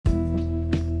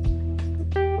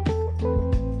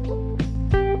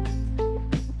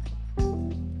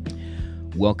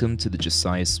Welcome to the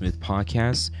Josiah Smith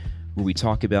Podcast, where we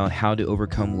talk about how to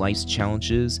overcome life's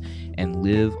challenges and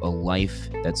live a life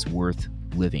that's worth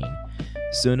living.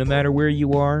 So no matter where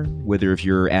you are, whether if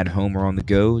you're at home or on the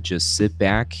go, just sit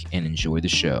back and enjoy the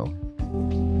show.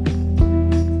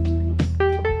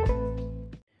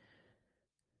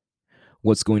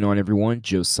 What's going on, everyone?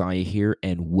 Josiah here,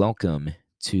 and welcome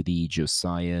to the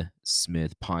Josiah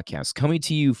Smith Podcast, coming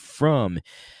to you from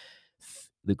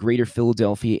the greater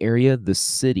Philadelphia area, the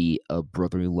city of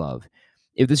brotherly love.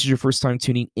 If this is your first time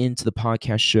tuning into the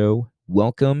podcast show,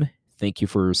 welcome. Thank you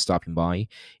for stopping by.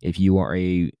 If you are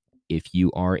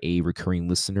a recurring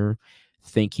listener,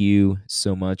 thank you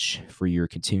so much for your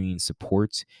continuing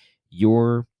support.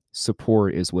 Your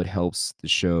support is what helps the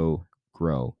show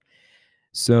grow.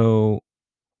 So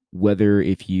whether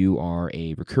if you are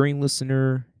a recurring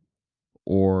listener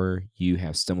or you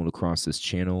have stumbled across this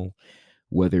channel,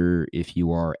 whether if you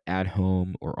are at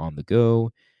home or on the go,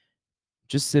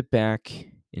 just sit back,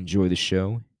 enjoy the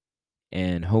show,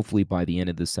 and hopefully by the end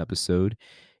of this episode,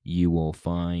 you will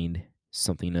find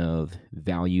something of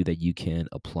value that you can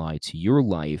apply to your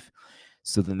life,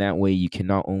 so then that way you can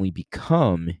not only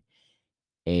become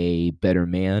a better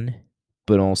man,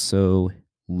 but also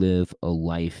live a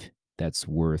life that's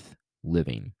worth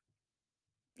living.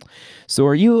 So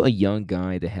are you a young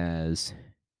guy that has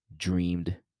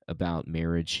dreamed about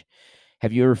marriage?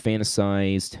 Have you ever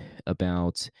fantasized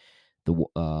about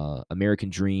the American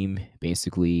dream,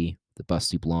 basically the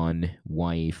busty blonde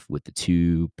wife with the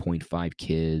 2.5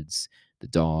 kids, the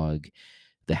dog,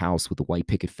 the house with the white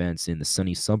picket fence in the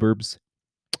sunny suburbs?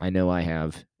 I know I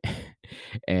have.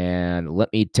 And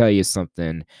let me tell you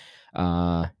something.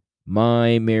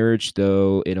 My marriage,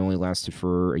 though it only lasted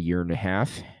for a year and a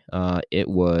half, it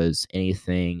was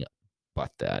anything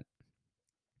but that.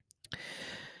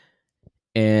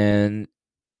 And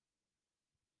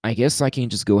I guess I can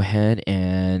just go ahead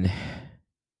and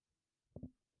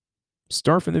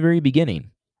start from the very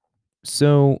beginning.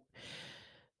 So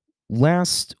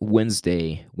last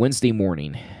Wednesday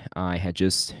morning, I had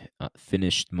just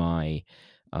finished my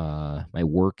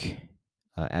work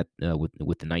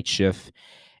with the night shift,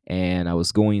 and I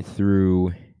was going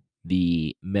through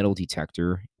the metal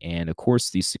detector, and of course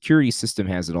the security system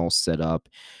has it all set up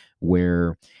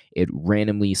where it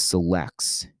randomly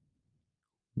selects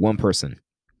one person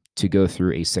to go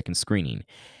through a second screening.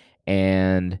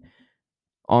 And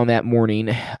on that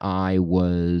morning, I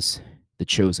was the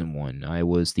chosen one. I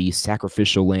was the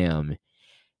sacrificial lamb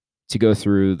to go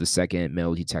through the second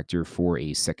metal detector for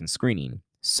a second screening.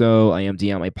 So I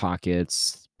empty out my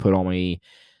pockets, put all my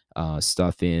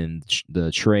stuff in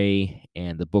the tray,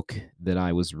 and the book that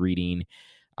I was reading,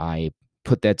 I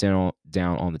put that down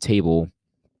on the table.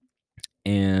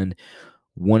 And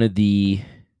one of the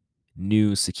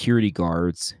new security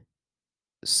guards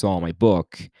saw my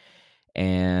book,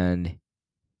 and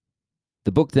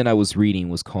the book that I was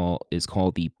reading is called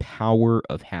The Power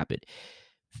of Habit.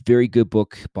 Very good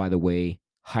book, by the way.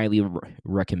 Highly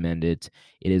recommend it.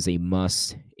 It is a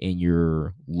must in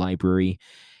your library.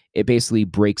 It basically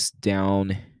breaks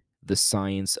down the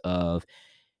science of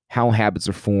how habits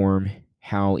are formed,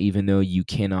 how even though you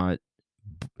cannot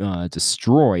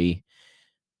destroy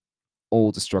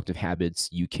old destructive habits,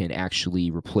 you can actually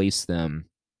replace them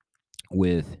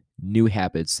with new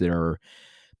habits that are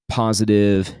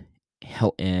positive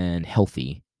and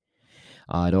healthy.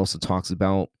 It also talks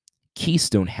about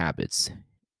keystone habits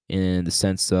in the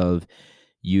sense of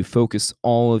you focus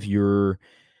all of your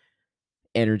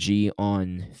energy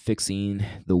on fixing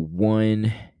the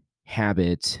one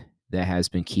habit that has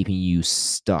been keeping you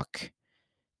stuck,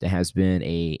 that has been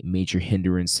a major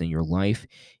hindrance in your life.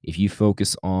 If you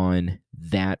focus on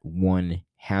that one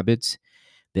habit,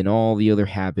 then all the other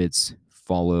habits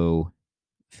follow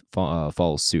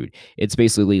suit. It's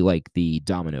basically like the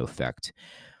domino effect.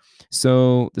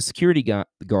 So the security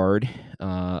guard,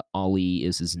 Ali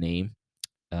is his name.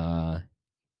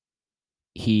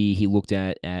 He looked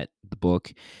at the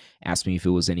book, asked me if it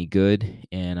was any good,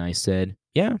 and I said,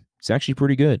 yeah, it's actually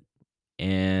pretty good.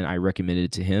 And I recommended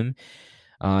it to him.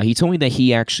 He told me that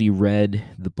he actually read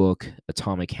the book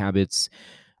Atomic Habits,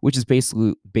 which is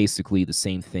basically the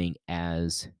same thing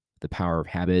as The Power of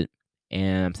Habit.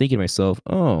 And I'm thinking to myself,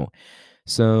 oh,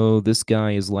 so this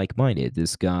guy is like-minded.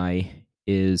 This guy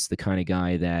is the kind of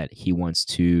guy that he wants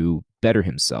to better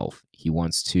himself. He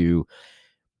wants to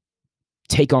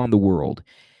take on the world.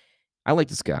 I like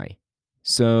this guy.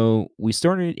 So we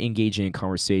started engaging in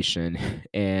conversation,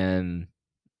 and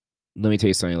let me tell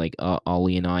you something, like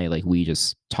Ali and I, like we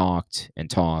just talked and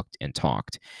talked and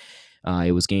talked.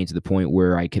 It was getting to the point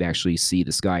where I could actually see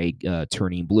the sky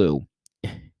turning blue.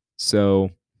 So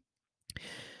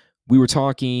we were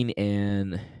talking,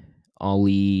 and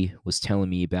Ali was telling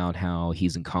me about how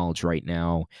he's in college right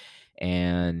now,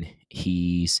 and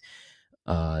he's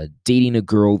dating a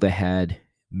girl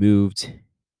moved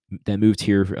that moved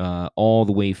here all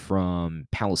the way from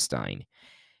Palestine.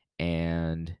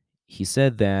 And he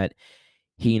said that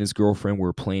he and his girlfriend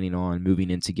were planning on moving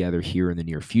in together here in the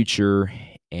near future.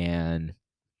 And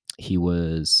he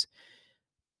was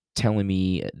telling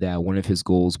me that one of his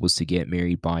goals was to get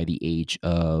married by the age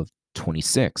of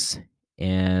 26.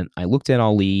 And I looked at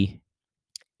Ali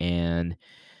and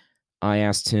I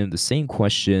asked him the same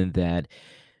question that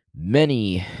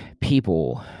many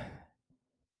people,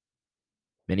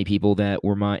 many people that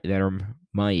are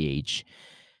my age,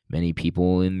 many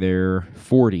people in their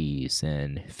 40s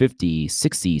and 50s,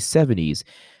 60s, 70s,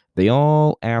 they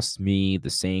all asked me the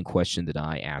same question that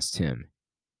I asked him.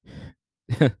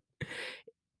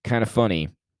 Kind of funny.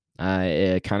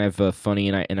 Kind of funny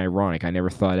and ironic. I never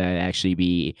thought I'd actually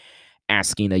be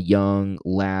asking a young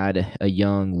lad, a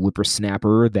young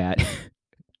whippersnapper that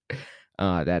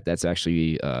that's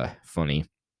actually funny.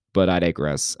 But I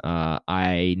digress.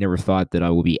 I never thought that I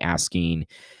would be asking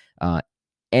uh,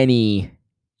 any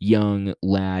young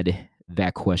lad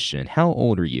that question. How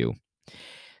old are you?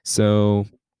 So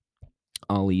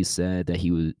Ali said that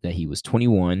he was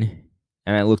 21,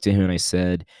 and I looked at him and I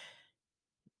said,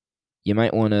 "You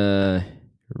might want to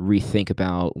rethink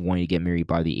about wanting to get married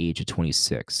by the age of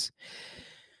 26."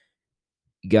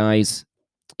 Guys,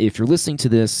 if you're listening to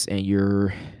this and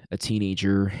you're a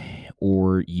teenager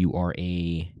or you are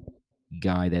a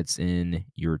guy that's in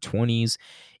your 20s,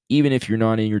 even if you're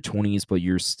not in your 20s but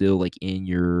you're still like in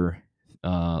your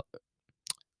uh,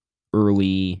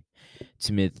 early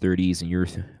to mid 30s and you're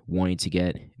wanting to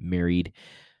get married,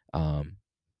 um,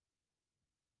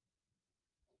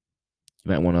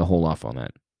 you might want to hold off on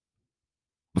that.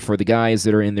 But for the guys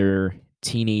that are in their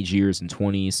teenage years and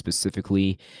 20s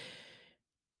specifically,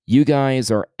 you guys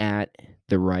are at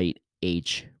the right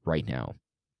age right now.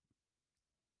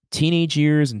 Teenage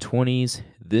years and 20s,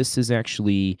 this is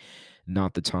actually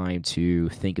not the time to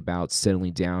think about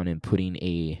settling down and putting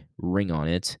a ring on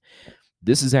it.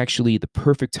 This is actually the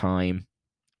perfect time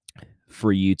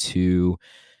for you to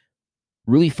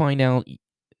really find out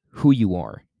who you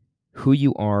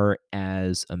are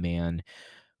as a man,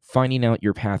 finding out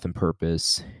your path and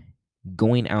purpose,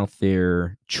 going out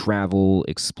there, travel,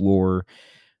 explore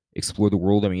the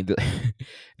world. I mean,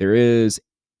 there is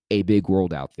a big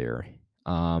world out there.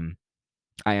 Um,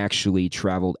 I actually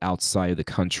traveled outside of the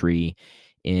country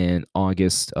in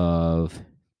August of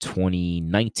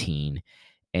 2019,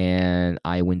 and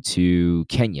I went to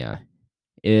Kenya.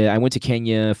 I went to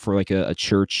Kenya for like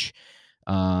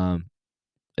um,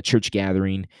 a church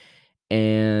gathering,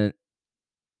 and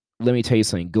let me tell you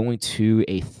something. Going to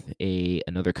a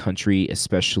another country,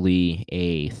 especially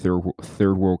a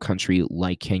third world country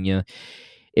like Kenya,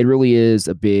 it really is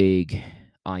a big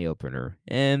eye opener,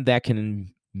 and that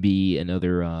can be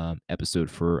another episode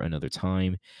for another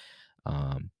time.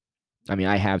 Um, I mean,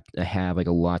 I have like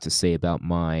a lot to say about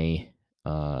my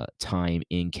time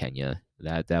in Kenya.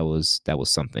 That was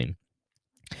something.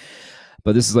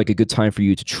 But this is like a good time for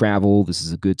you to travel. This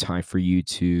is a good time for you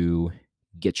to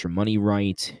get your money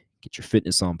right, get your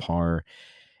fitness on par,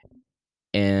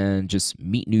 and just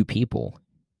meet new people.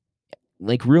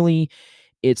 Like really,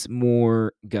 it's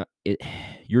more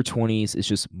your 20s is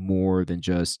just more than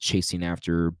just chasing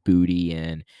after booty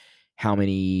and how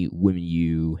many women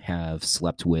you have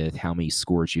slept with, how many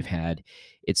scores you've had.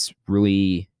 It's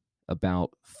really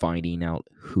about finding out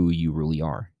who you really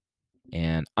are.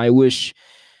 And I wish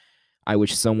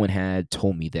someone had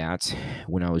told me that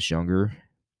when I was younger.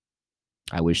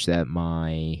 I wish that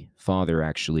my father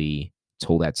actually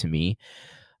told that to me.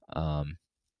 Um,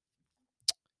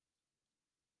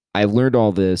 I've learned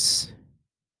all this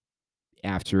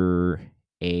after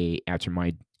after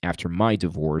my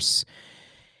divorce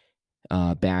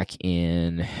back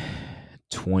in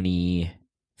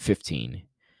 2015.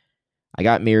 I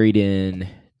got married in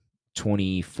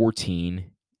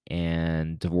 2014,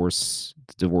 and the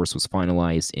divorce was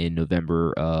finalized in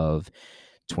November of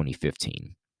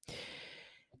 2015.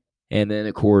 And then,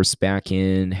 of course, back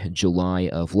in July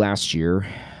of last year,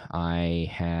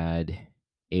 I had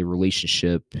a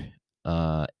relationship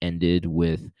ended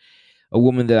with a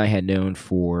woman that I had known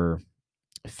for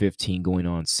 15, going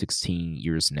on 16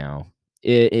 years now.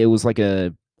 It was like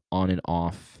a on and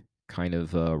off kind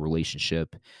of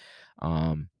relationship.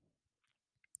 Um,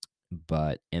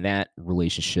 but in that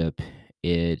relationship,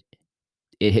 it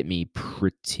it hit me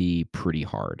pretty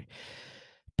hard.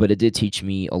 But it did teach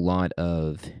me a lot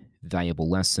of valuable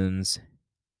lessons.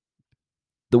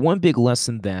 The one big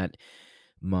lesson that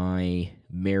my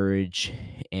marriage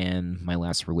and my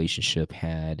last relationship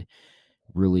had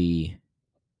really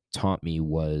taught me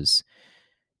was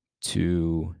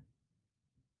to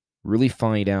really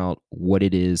find out what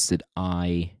it is that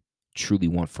I truly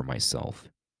want for myself.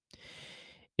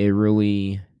 It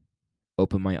really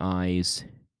opened my eyes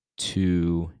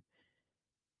to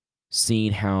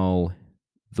seeing how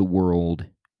the world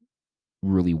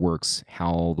really works,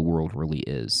 how the world really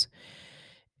is.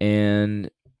 And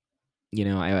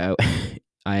I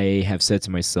I have said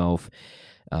to myself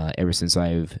ever since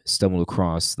I've stumbled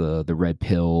across the red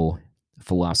pill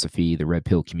philosophy, the red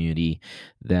pill community,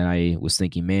 that I was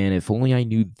thinking, man, if only I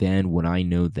knew then what I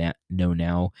know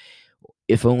now.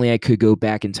 If only I could go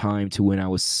back in time to when I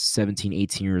was 17,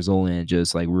 18 years old and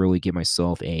just like really give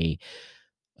myself a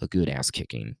good ass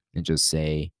kicking and just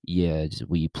say, yeah,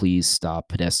 will you please stop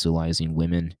pedestalizing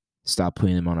women? Stop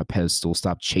putting them on a pedestal.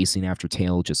 Stop chasing after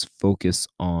tail. Just focus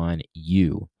on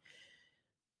you.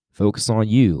 Focus on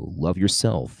you. Love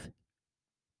yourself.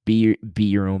 Be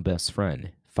your own best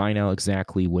friend. Find out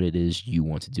exactly what it is you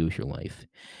want to do with your life.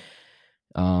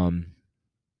 Um,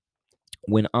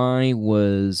 when I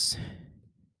was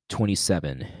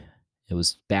 27, it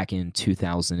was back in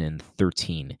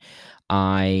 2013.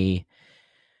 I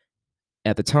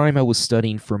At the time I was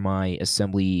studying for my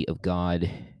Assembly of God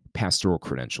pastoral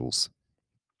credentials,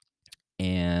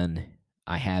 and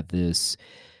I had this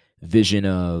vision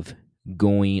of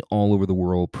going all over the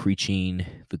world preaching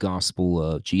the gospel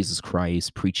of Jesus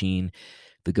Christ, preaching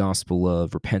the gospel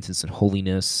of repentance and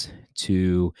holiness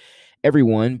to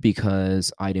everyone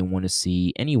because I didn't want to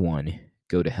see anyone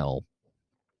go to hell.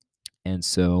 And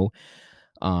so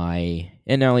and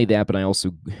not only that, but I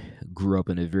also grew up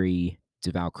in a very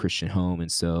devout Christian home.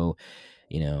 And so,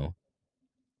 you know,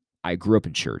 I grew up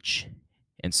in church.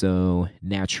 And so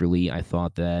naturally, I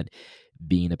thought that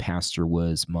being a pastor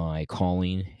was my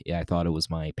calling. Yeah, I thought it was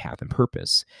my path and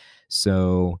purpose.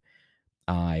 So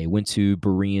I went to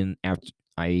Berean after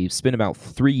I spent about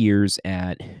 3 years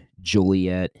at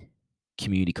Joliet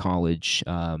Community College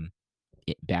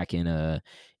back in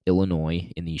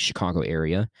Illinois in the Chicago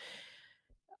area.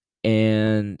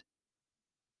 And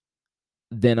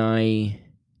then I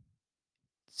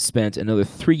spent another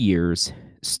 3 years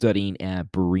studying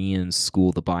at Berean School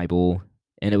of the Bible,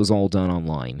 and it was all done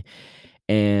online.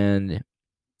 And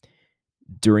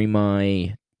during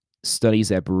my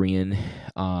studies at Berean,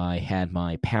 I had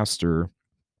my pastor,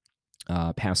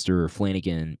 Pastor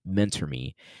Flanagan, mentor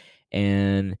me.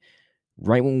 And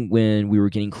right when we were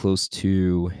getting close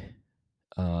to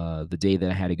the day that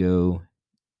I had to go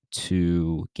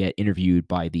to get interviewed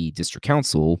by the district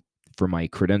council for my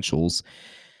credentials,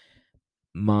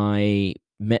 my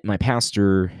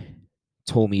pastor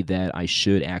told me that I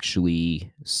should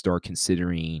actually start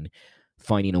considering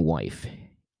finding a wife.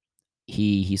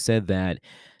 He said that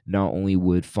not only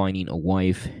would finding a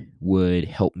wife would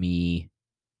help me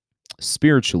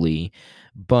spiritually,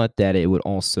 but that it would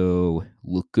also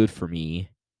look good for me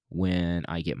when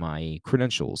I get my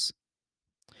credentials.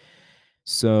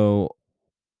 So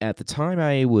at the time,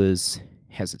 I was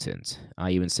hesitant.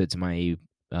 I even said to my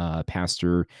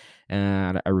pastor,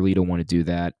 and I really don't want to do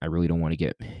that. I really don't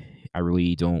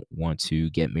want to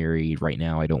get married right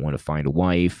now. I don't want to find a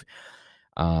wife.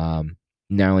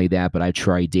 Not only that, but I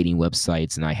tried dating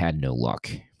websites and I had no luck.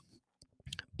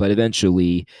 But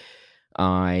eventually,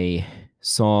 I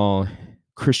saw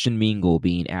Christian Mingle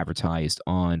being advertised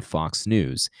on Fox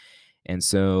News. And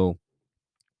so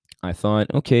I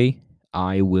thought, okay,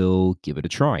 I will give it a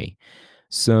try.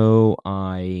 So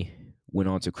I went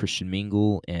on to Christian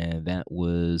Mingle, and that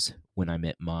was when I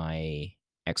met my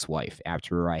ex wife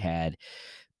after I had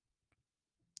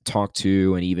talked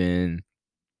to and even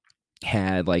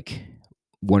had like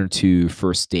one or two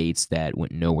first dates that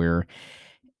went nowhere.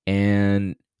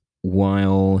 And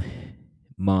while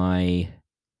my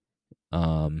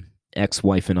ex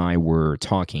wife and I were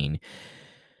talking,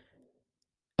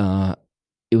 uh,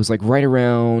 it was like right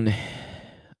around,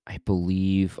 I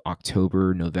believe,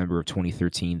 October, November of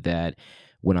 2013 that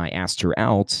when I asked her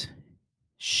out,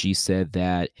 she said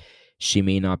that she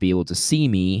may not be able to see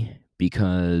me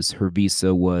because her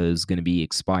visa was going to be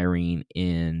expiring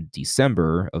in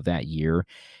December of that year,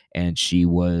 and she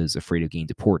was afraid of getting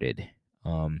deported.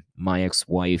 My ex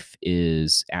wife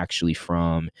is actually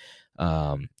from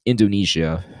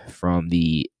Indonesia, from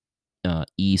the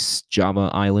East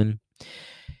Java Island.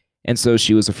 And so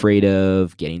she was afraid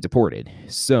of getting deported.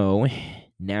 So,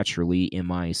 naturally, in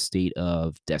my state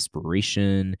of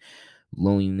desperation,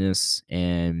 loneliness,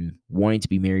 and wanting to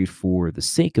be married for the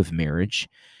sake of marriage,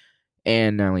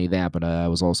 and not only that, but I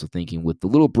was also thinking with the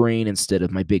little brain instead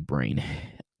of my big brain,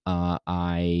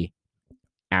 I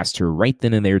asked her right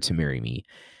then and there to marry me.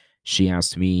 She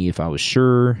asked me if I was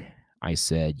sure. I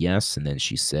said yes, and then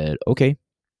she said, "Okay."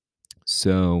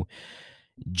 So,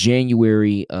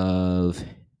 January of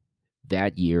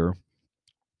that year,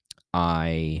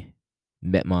 I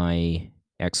met my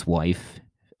ex-wife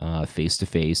face to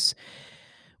face.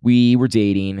 We were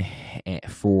dating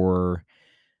for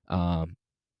um,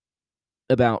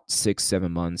 about 6,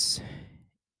 7 months,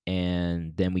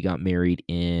 and then we got married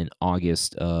in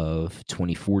August of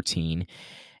 2014.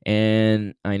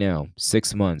 And I know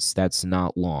 6 months, that's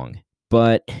not long.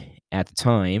 But at the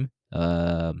time,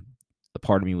 a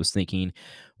part of me was thinking,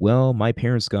 well, my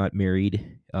parents got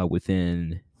married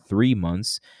within 3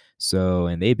 months. So,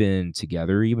 and they've been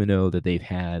together, even though that they've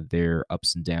had their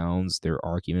ups and downs, their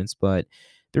arguments, but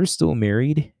they're still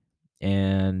married.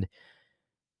 And,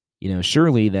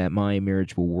 surely that my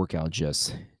marriage will work out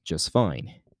just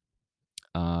fine.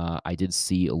 I did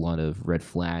see a lot of red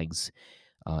flags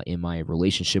in my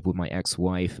relationship with my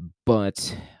ex-wife,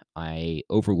 but I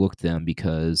overlooked them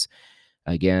because,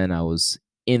 again, I was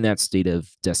in that state of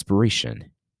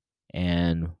desperation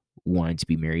and wanting to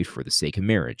be married for the sake of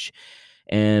marriage.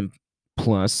 And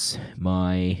plus,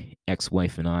 my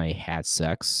ex-wife and I had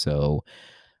sex, so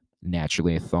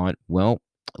naturally I thought, well,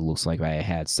 it looks like I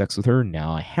had sex with her.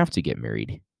 Now I have to get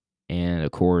married. And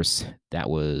of course, that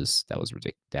was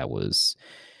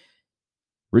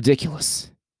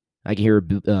ridiculous. I can hear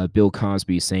Bill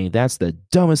Cosby saying, "That's the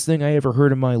dumbest thing I ever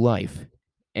heard in my life,"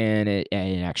 and it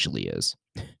actually is.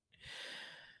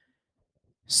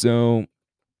 So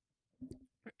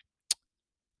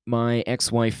my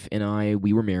ex-wife and I,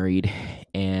 we were married,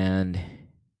 and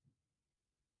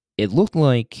it looked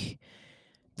like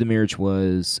the marriage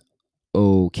was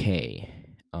okay.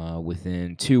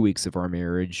 Within 2 weeks of our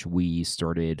marriage, we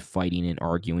started fighting and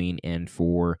arguing, and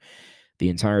for the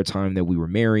entire time that we were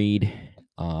married,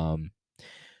 um,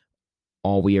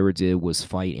 all we ever did was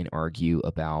fight and argue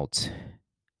about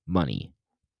money.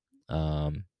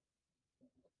 Um,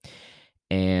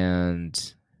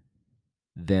 and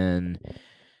then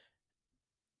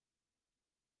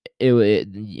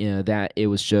that it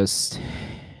was just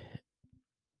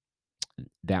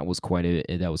that was quite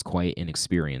an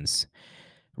experience.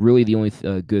 Really, the only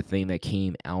good thing that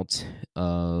came out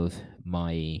of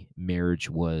my marriage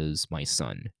was my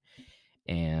son,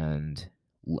 and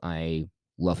I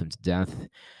love him to death.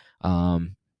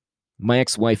 Um, my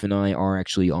ex-wife and I are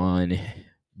actually on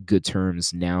good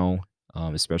terms now,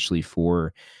 especially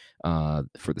for the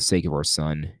sake of our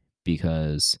son,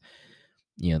 because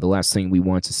the last thing we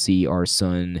want to see our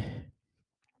son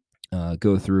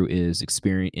go through is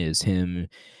him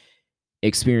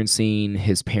experiencing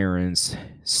his parents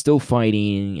still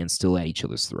fighting and still at each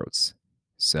other's throats.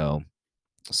 So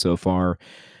so far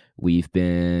we've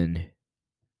been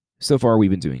we've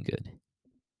been doing good,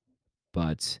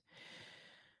 but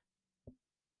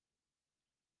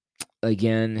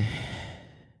again,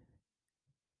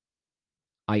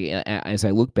 as I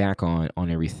look back on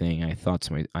everything, I thought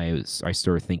to I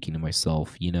started thinking to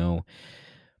myself,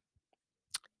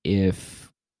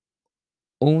 if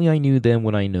only I knew then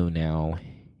what I know now,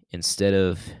 instead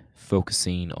of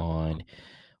focusing on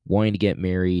wanting to get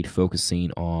married,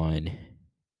 focusing on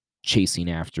chasing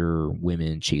after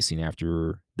women, chasing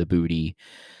after the booty,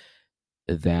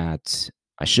 that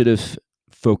I should have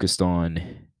focused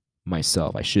on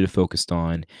myself. I should have focused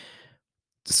on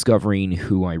discovering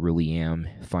who I really am,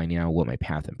 finding out what my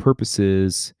path and purpose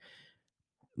is.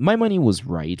 My money was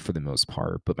right for the most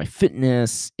part, but my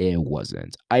fitness, it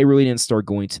wasn't. I really didn't start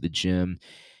going to the gym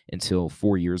until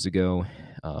 4 years ago.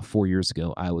 4 years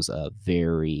ago, I was a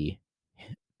very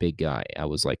big guy. I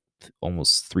was like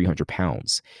almost 300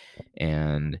 pounds.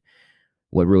 And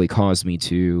what really caused me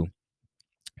to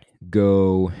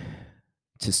go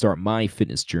to start my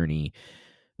fitness journey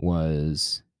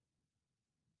was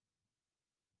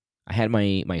I had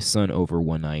my son over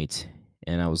one night,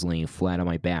 and I was laying flat on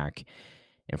my back,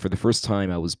 and for the first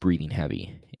time I was breathing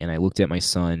heavy. And I looked at my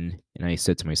son and I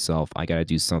said to myself, I got to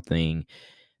do something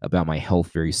about my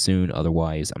health very soon,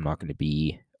 otherwise I'm not going to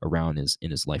be around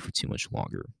in his life for too much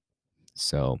longer.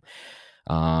 So,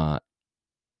 uh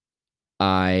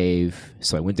I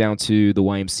went down to the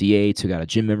YMCA, took out a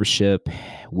gym membership,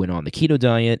 went on the keto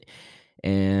diet,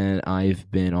 and I've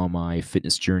been on my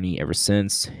fitness journey ever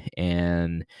since.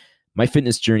 And my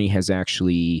fitness journey has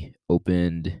actually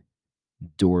opened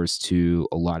doors to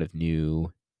a lot of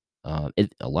new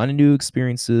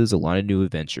experiences, a lot of new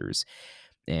adventures.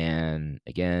 And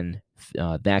again,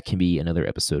 that can be another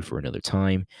episode for another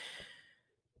time.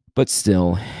 But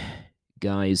still,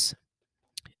 guys,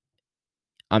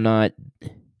 I'm not.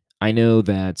 I know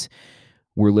that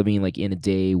we're living like in a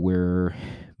day where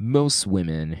most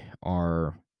women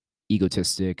are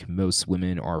egotistic, most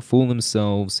women are full of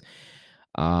themselves.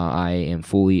 I am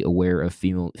fully aware of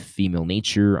female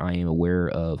nature. I am aware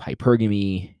of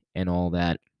hypergamy and all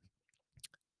that.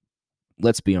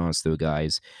 Let's be honest though,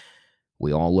 guys.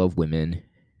 We all love women.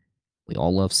 We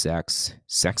all love sex.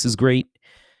 Sex is great.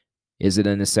 Is it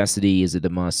a necessity? Is it a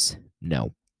must?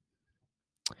 No.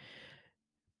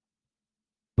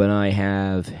 But I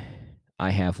have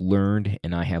learned,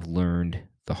 and I have learned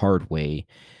the hard way,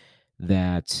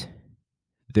 that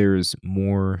there's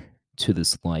more to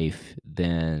this life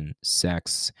than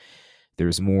sex.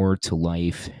 There's more to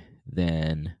life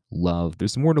than love.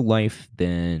 There's more to life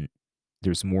than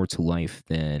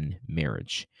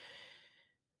marriage.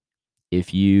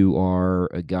 If you are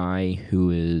a guy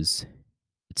who is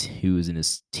in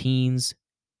his teens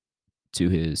to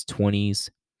his 20s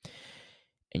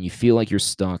and you feel like you're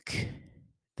stuck,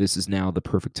 this is now the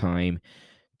perfect time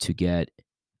to get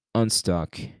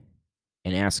unstuck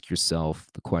and ask yourself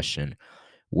the question,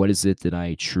 what is it that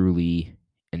I truly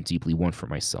and deeply want for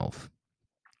myself?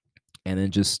 And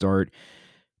then just start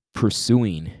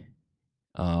pursuing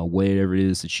whatever it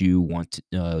is that you want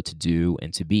to do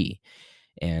and to be.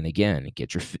 And again,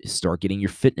 start getting your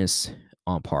fitness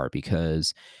on par,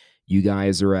 because you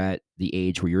guys are at the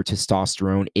age where your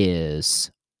testosterone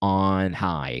is on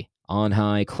high,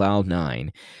 cloud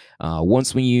nine.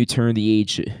 Once when you turn the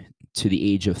age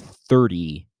of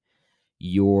 30,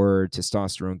 your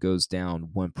testosterone goes down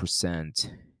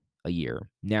 1% a year.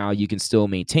 Now you can still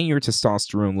maintain your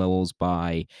testosterone levels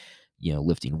by,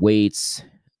 lifting weights,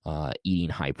 eating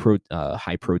high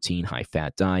protein, high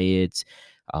fat diets,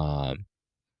 um,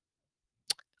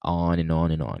 on and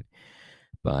on and on.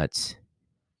 But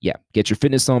yeah, get your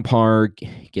fitness on par,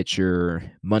 get your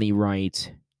money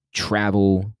right,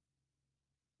 travel,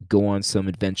 go on some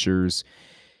adventures,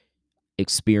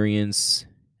 experience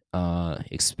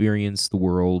the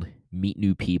world, meet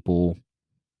new people,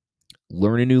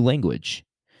 learn a new language.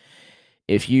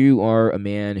 If you are a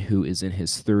man who is in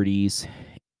his 30s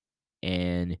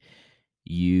and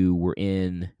you were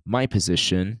in my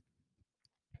position,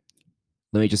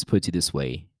 let me just put it this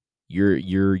way.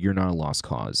 You're not a lost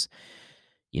cause.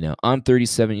 I'm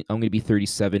 37. I'm going to be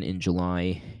 37 in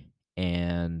July,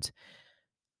 and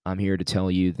I'm here to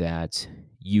tell you that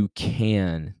you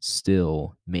can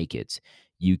still make it.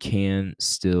 You can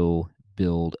still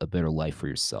build a better life for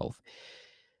yourself.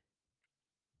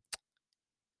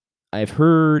 I've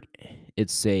heard it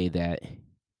say that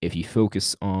if you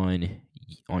focus on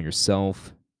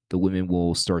yourself, the women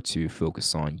will start to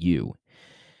focus on you.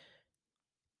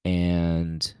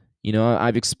 And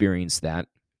I've experienced that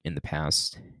in the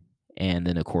past. And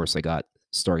then of course I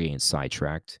started getting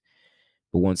sidetracked.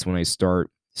 But once when I started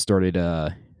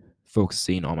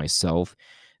focusing on myself,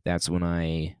 that's when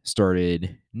I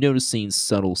started noticing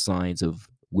subtle signs of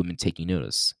women taking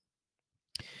notice.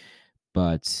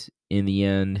 But in the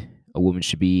end, a woman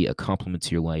should be a complement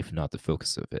to your life, not the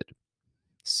focus of it.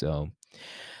 So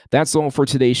that's all for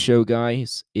today's show,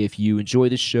 guys. If you enjoy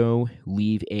the show,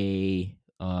 leave a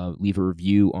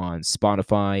review on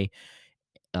Spotify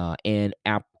and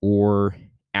Apple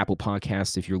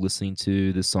Podcasts if you're listening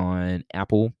to this on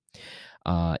Apple.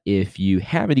 If you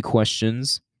have any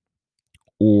questions,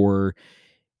 or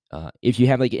if you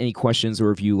have like any questions,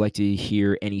 or if you like to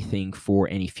hear anything for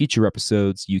any future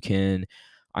episodes, you can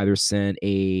either send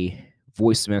a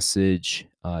voice message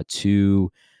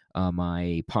to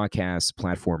my podcast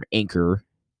platform Anchor,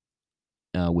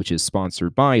 which is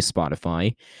sponsored by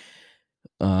Spotify,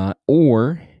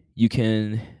 or you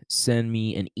can send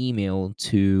me an email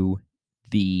to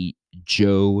the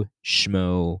Joe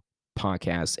Schmo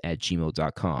podcast at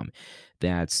gmail.com.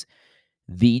 That's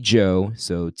the Joe,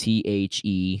 so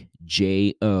TheJo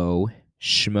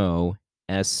Schmo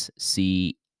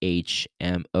SCHMO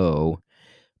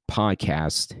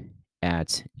podcast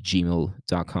at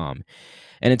gmail.com.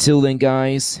 And until then,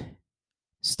 guys,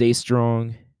 stay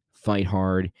strong, fight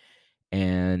hard,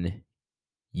 and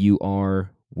you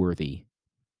are worthy.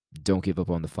 Don't give up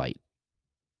on the fight.